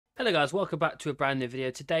Hello guys, welcome back to a brand new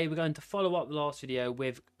video. Today we're going to follow up the last video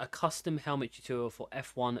with a custom helmet tutorial for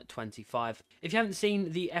F125. If you haven't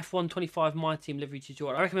seen the F125 My Team livery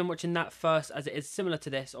tutorial, I recommend watching that first as it is similar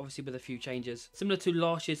to this, obviously with a few changes. Similar to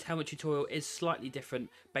last year's helmet tutorial, is slightly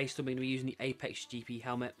different based on being using the Apex GP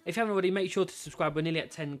helmet. If you haven't already, make sure to subscribe. We're nearly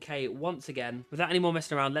at 10k once again. Without any more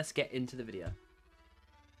messing around, let's get into the video.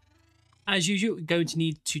 As usual, you're going to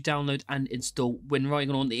need to download and install when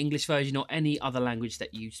running on the English version or any other language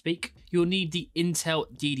that you speak. You'll need the Intel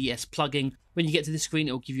DDS plugin. When you get to the screen,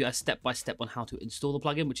 it will give you a step-by-step on how to install the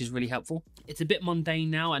plugin, which is really helpful. It's a bit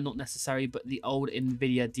mundane now and not necessary, but the old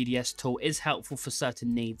Nvidia DDS tool is helpful for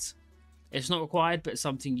certain needs. It's not required, but it's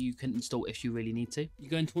something you can install if you really need to.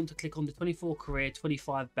 You're going to want to click on the 24 Career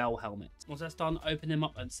 25 Bell helmet. Once that's done, open them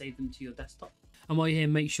up and save them to your desktop. And while you're here,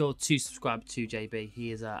 make sure to subscribe to JB.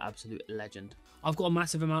 He is an absolute legend. I've got a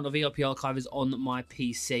massive amount of ERP Archivers on my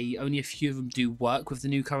PC. Only a few of them do work with the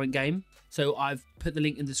new current game. So I've put the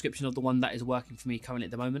link in the description of the one that is working for me currently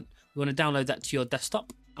at the moment. We want to download that to your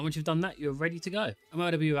desktop. And once you've done that, you're ready to go. I'm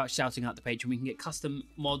going to be about shouting out the Patreon. We can get custom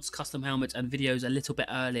mods, custom helmets and videos a little bit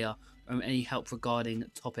earlier from any help regarding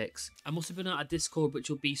topics. I'm also putting out a Discord which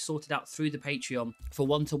will be sorted out through the Patreon for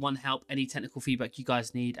one-to-one help, any technical feedback you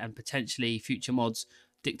guys need, and potentially future mods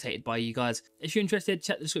dictated by you guys. If you're interested,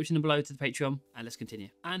 check the description below to the Patreon, and let's continue.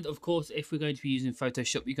 And of course, if we're going to be using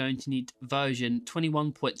Photoshop, you're going to need version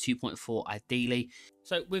 21.2.4 ideally.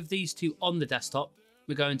 So with these two on the desktop,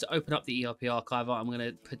 we're going to open up the ERP Archiver. I'm going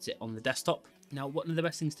to put it on the desktop. Now, one of the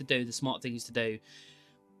best things to do, the smart things to do,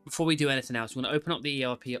 before we do anything else, we're going to open up the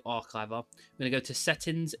ERP Archiver. We're going to go to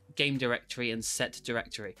Settings, Game Directory, and Set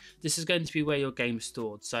Directory. This is going to be where your game is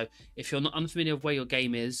stored. So if you're not unfamiliar with where your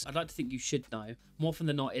game is, I'd like to think you should know. More often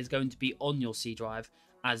than not, it's going to be on your C drive,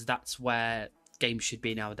 as that's where games should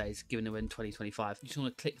be nowadays, given that we're in 2025. You just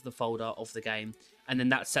want to click the folder of the game, and then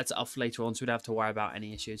that sets it up for later on, so we don't have to worry about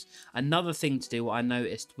any issues. Another thing to do, what I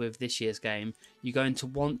noticed with this year's game, you're going to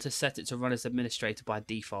want to set it to run as administrator by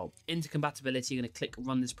default. Into compatibility, you're going to click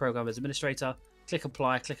run this program as administrator, click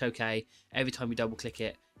apply, click OK. Every time you double click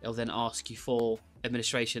it, it'll then ask you for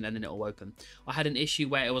administration and then it'll open. I had an issue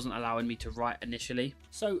where it wasn't allowing me to write initially.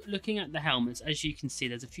 So looking at the helmets, as you can see,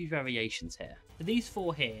 there's a few variations here. So these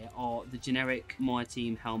four here are the generic My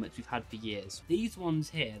Team helmets we've had for years. These ones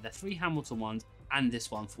here, the three Hamilton ones and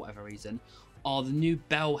this one for whatever reason, are the new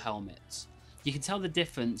Bell helmets. You can tell the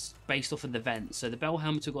difference based off of the vents. So the Bell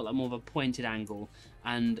helmets have got like more of a pointed angle,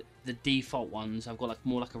 and the default ones have got like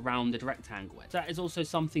more like a rounded rectangle. So that is also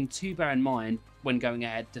something to bear in mind when going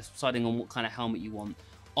ahead deciding on what kind of helmet you want.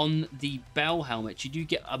 On the Bell helmet, you do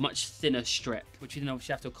get a much thinner strip, which you then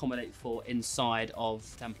obviously have to accommodate for inside of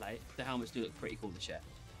the template. The helmets do look pretty cool this year.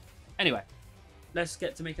 Anyway, let's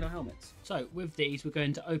get to making our helmets. So with these, we're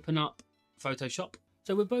going to open up Photoshop.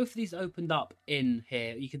 So with both of these opened up in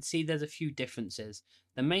here, you can see there's a few differences.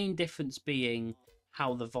 The main difference being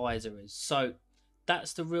how the visor is. So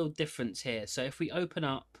that's the real difference here. So if we open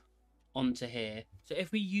up onto here, so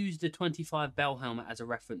if we use the 25 Bell helmet as a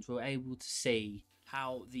reference, we're able to see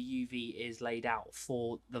how the UV is laid out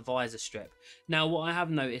for the visor strip. Now, what I have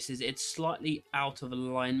noticed is it's slightly out of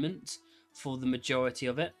alignment for the majority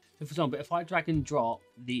of it. So for example, if I drag and drop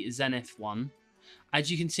the Zenith one, as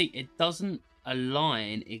you can see, it doesn't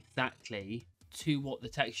align exactly to what the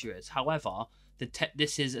texture is. However,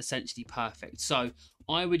 this is essentially perfect. So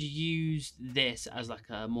I would use this as like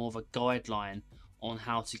a more of a guideline on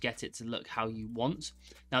how to get it to look how you want.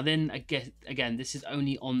 Now then, again, this is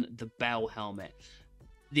only on the Bell helmet.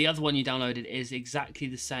 The other one you downloaded is exactly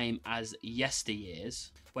the same as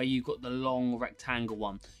yesteryear's, where you've got the long rectangle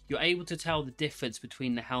one. You're able to tell the difference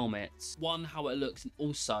between the helmets. One, how it looks, and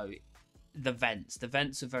also the vents. The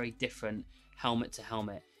vents are very different helmet to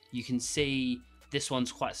helmet. You can see this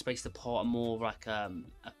one's quite spaced apart and more like a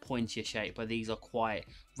pointier shape, but these are quite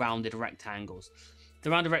rounded rectangles. The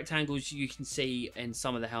rounded rectangles you can see in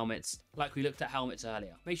some of the helmets, like we looked at helmets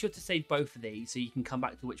earlier. Make sure to save both of these so you can come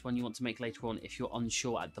back to which one you want to make later on if you're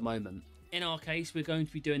unsure at the moment. In our case, we're going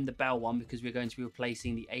to be doing the Bell one because we're going to be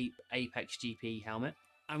replacing the Apex GP helmet,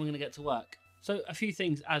 and we're going to get to work. So a few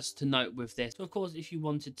things as to note with this. So of course, if you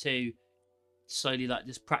wanted to slowly like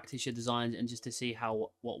just practice your designs and just to see how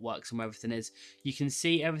what works and where everything is, you can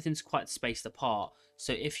see everything's quite spaced apart.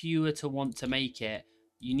 So if you were to want to make it,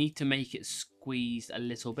 you need to make it squeezed a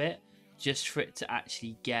little bit just for it to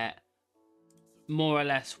actually get more or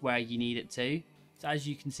less where you need it to. So as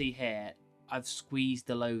you can see here, I've squeezed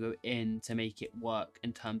the logo in to make it work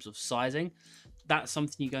in terms of sizing. That's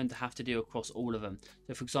something you're going to have to do across all of them.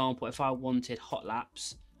 So for example, if I wanted hot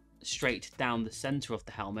laps straight down the center of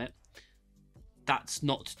the helmet, that's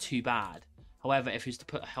not too bad. However, if you was to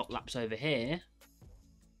put a help lapse over here,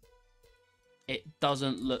 it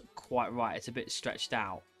doesn't look quite right. It's a bit stretched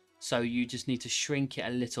out. So you just need to shrink it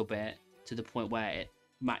a little bit to the point where it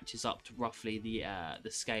matches up to roughly the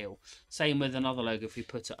scale. Same with another logo. If we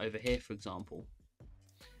put it over here, for example,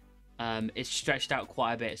 it's stretched out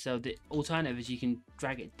quite a bit. So the alternative is you can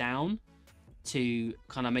drag it down to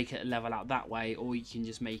kind of make it level out that way, or you can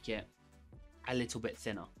just make it a little bit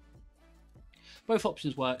thinner. Both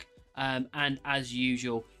options work. And as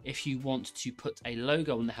usual, if you want to put a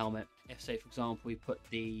logo on the helmet, if say for example we put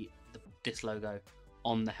this logo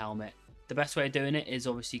on the helmet, the best way of doing it is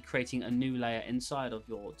obviously creating a new layer inside of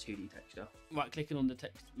your 2D texture. Right clicking on the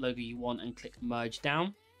text logo you want and click merge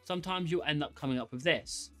down. Sometimes you'll end up coming up with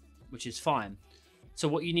this, which is fine. So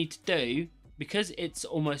what you need to do, because it's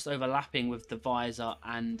almost overlapping with the visor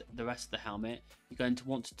and the rest of the helmet, you're going to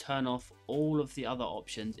want to turn off all of the other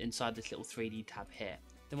options inside this little 3D tab here.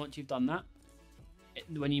 Then once you've done that,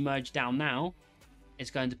 when you merge down now, it's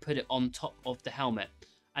going to put it on top of the helmet.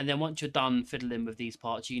 And then once you're done fiddling with these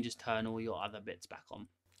parts, you can just turn all your other bits back on.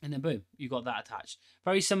 And then boom, you got that attached.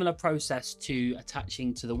 Very similar process to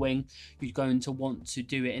attaching to the wing. You're going to want to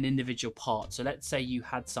do it in individual parts. So let's say you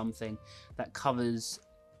had something that covers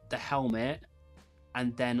the helmet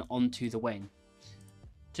and then onto the wing.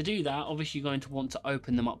 To do that, obviously you're going to want to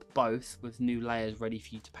open them up both with new layers ready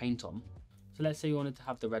for you to paint on. So let's say you wanted to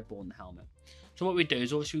have the Red Bull on the helmet. So what we do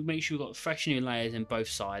is obviously make sure we've got fresh new layers in both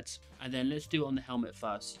sides. And then let's do it on the helmet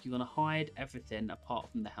first. You're going to hide everything apart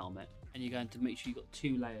from the helmet. And you're going to make sure you've got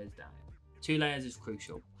 2 layers down. 2 layers is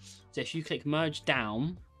crucial. So if you click merge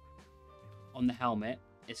down on the helmet,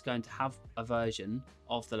 it's going to have a version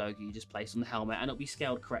of the logo you just placed on the helmet, and it'll be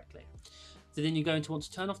scaled correctly. So then you're going to want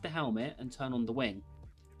to turn off the helmet and turn on the wing.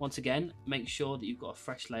 Once again, make sure that you've got a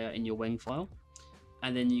fresh layer in your wing file.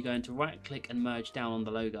 And then you're going to right click and merge down on the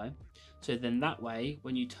logo. So then that way,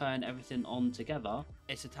 when you turn everything on together,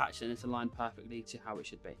 it's attached and it's aligned perfectly to how it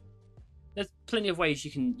should be. There's plenty of ways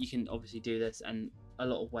you can obviously do this, and a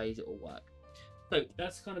lot of ways it will work. So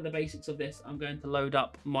that's kind of the basics of this. I'm going to load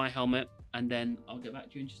up my helmet and then I'll get back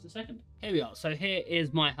to you in just a second. Here we are. So here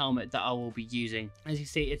is my helmet that I will be using. As you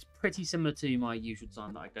see, it's pretty similar to my usual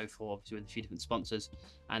design that I go for, obviously with a few different sponsors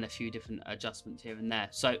and a few different adjustments here and there.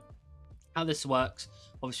 So how this works,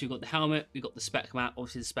 obviously we've got the helmet, we've got the spec map.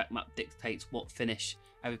 Obviously the spec map dictates what finish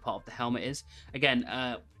every part of the helmet is. Again,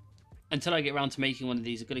 until I get around to making one of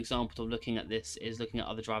these, a good example of looking at this is looking at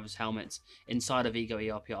other drivers' helmets inside of Ego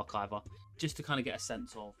ERP Archiver, just to kind of get a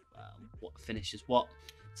sense of what finish is what.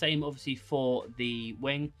 Same obviously for the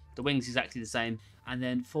wing. The wing's exactly the same. And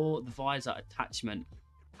then for the visor attachment,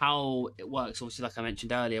 how it works, obviously like I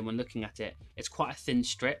mentioned earlier when looking at it, it's quite a thin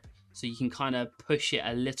strip. So you can kind of push it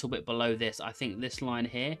a little bit below this. I think this line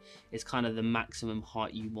here is kind of the maximum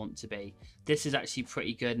height you want to be. This is actually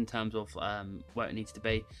pretty good in terms of where it needs to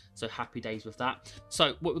be. So happy days with that.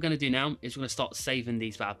 So what we're going to do now is we're going to start saving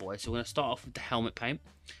these bad boys. So we're going to start off with the helmet paint.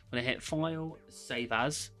 I'm going to hit File, Save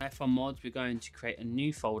As. F1 Mods, we're going to create a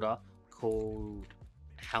new folder called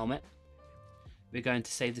Helmet. We're going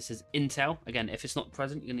to save this as Intel. Again, if it's not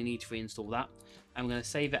present, you're going to need to reinstall that. And we're going to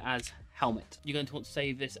save it as Helmet. You're going to want to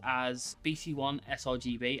save this as BC1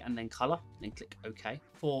 sRGB and then color, then click OK.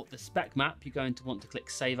 For the spec map, you're going to want to click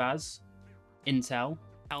Save As, Intel,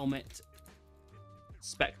 Helmet,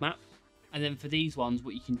 Spec Map. And then for these ones,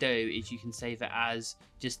 what you can do is you can save it as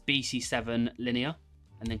just BC7 linear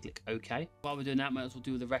and then click OK. While we're doing that, might as well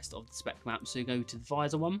do the rest of the spec map. So you go to the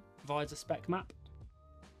visor one, visor spec map,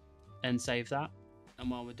 and save that.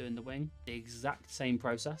 And while we're doing the wing, the exact same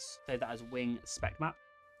process. Save that as wing spec map.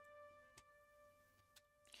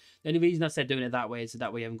 The only reason I said doing it that way is so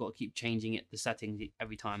that way you haven't got to keep changing the settings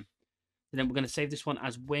every time. And then we're going to save this one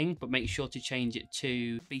as wing, but make sure to change it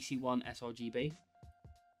to BC1 sRGB.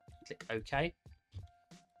 Click OK.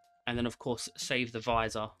 And then of course save the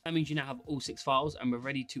visor. That means you now have all 6 files and we're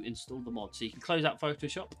ready to install the mod. So you can close out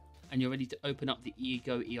Photoshop and you're ready to open up the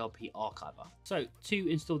Ego ERP Archiver. So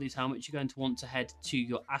to install these helmets, you're going to want to head to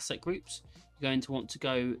your asset groups. You're going to want to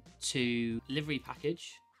go to Livery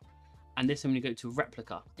Package. And this I'm going to go to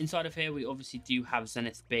Replica. Inside of here, we obviously do have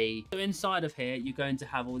Zenith B. So inside of here, you're going to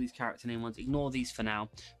have all these character name ones. Ignore these for now.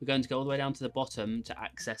 We're going to go all the way down to the bottom to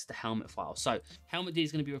access the helmet file. So helmet D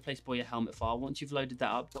is going to be replaced by your helmet file. Once you've loaded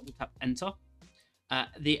that up, double tap enter.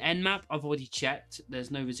 The end map, I've already checked.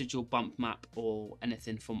 There's no residual bump map or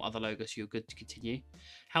anything from other logos, so you're good to continue.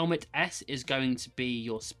 Helmet S is going to be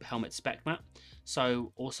your helmet spec map.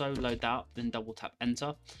 So also load that up, then double tap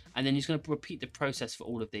enter. And then you're going to repeat the process for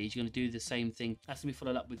all of these. You're going to do the same thing. That's going to be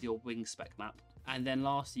followed up with your wing spec map. And then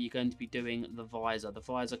lastly, you're going to be doing the visor. The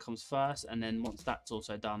visor comes first, and then once that's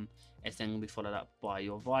also done, it's then going to be followed up by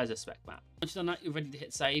your visor spec map. Once you've done that, you're ready to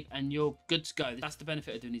hit save, and you're good to go. That's the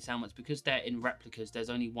benefit of doing these helmets, because they're in replicas. There's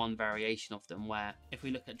only one variation of them, where if we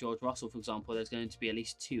look at George Russell, for example, there's going to be at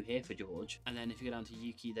least 2 here for George, and then if you go down to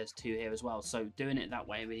Yuki, there's 2 here as well. So doing it that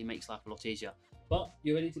way really makes life a lot easier. But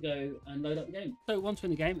you're ready to go and load up the game. So once we're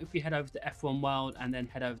in the game, if we head over to F1 World and then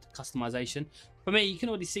head over to customization, for me, you can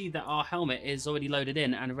already see that our helmet is already loaded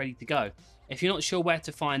in and ready to go. If you're not sure where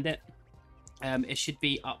to find it, it should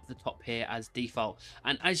be up the top here as default.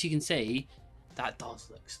 And as you can see, that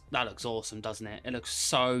looks awesome, doesn't it? It looks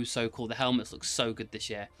so cool. The helmets look so good this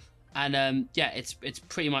year. And yeah, it's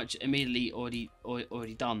pretty much immediately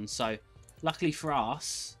already done. So luckily for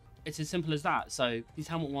us, it's as simple as that. So these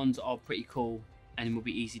helmet ones are pretty cool and will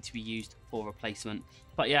be easy to be used for replacement.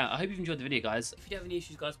 But yeah, I hope you've enjoyed the video, guys. If you do have any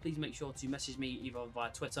issues, guys, please make sure to message me either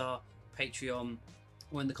via Twitter, Patreon,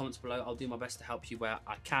 or in the comments below. I'll do my best to help you where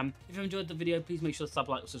I can. If you've enjoyed the video, please make sure to sub,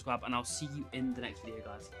 like, or subscribe, and I'll see you in the next video,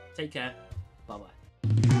 guys. Take care. Bye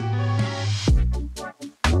bye.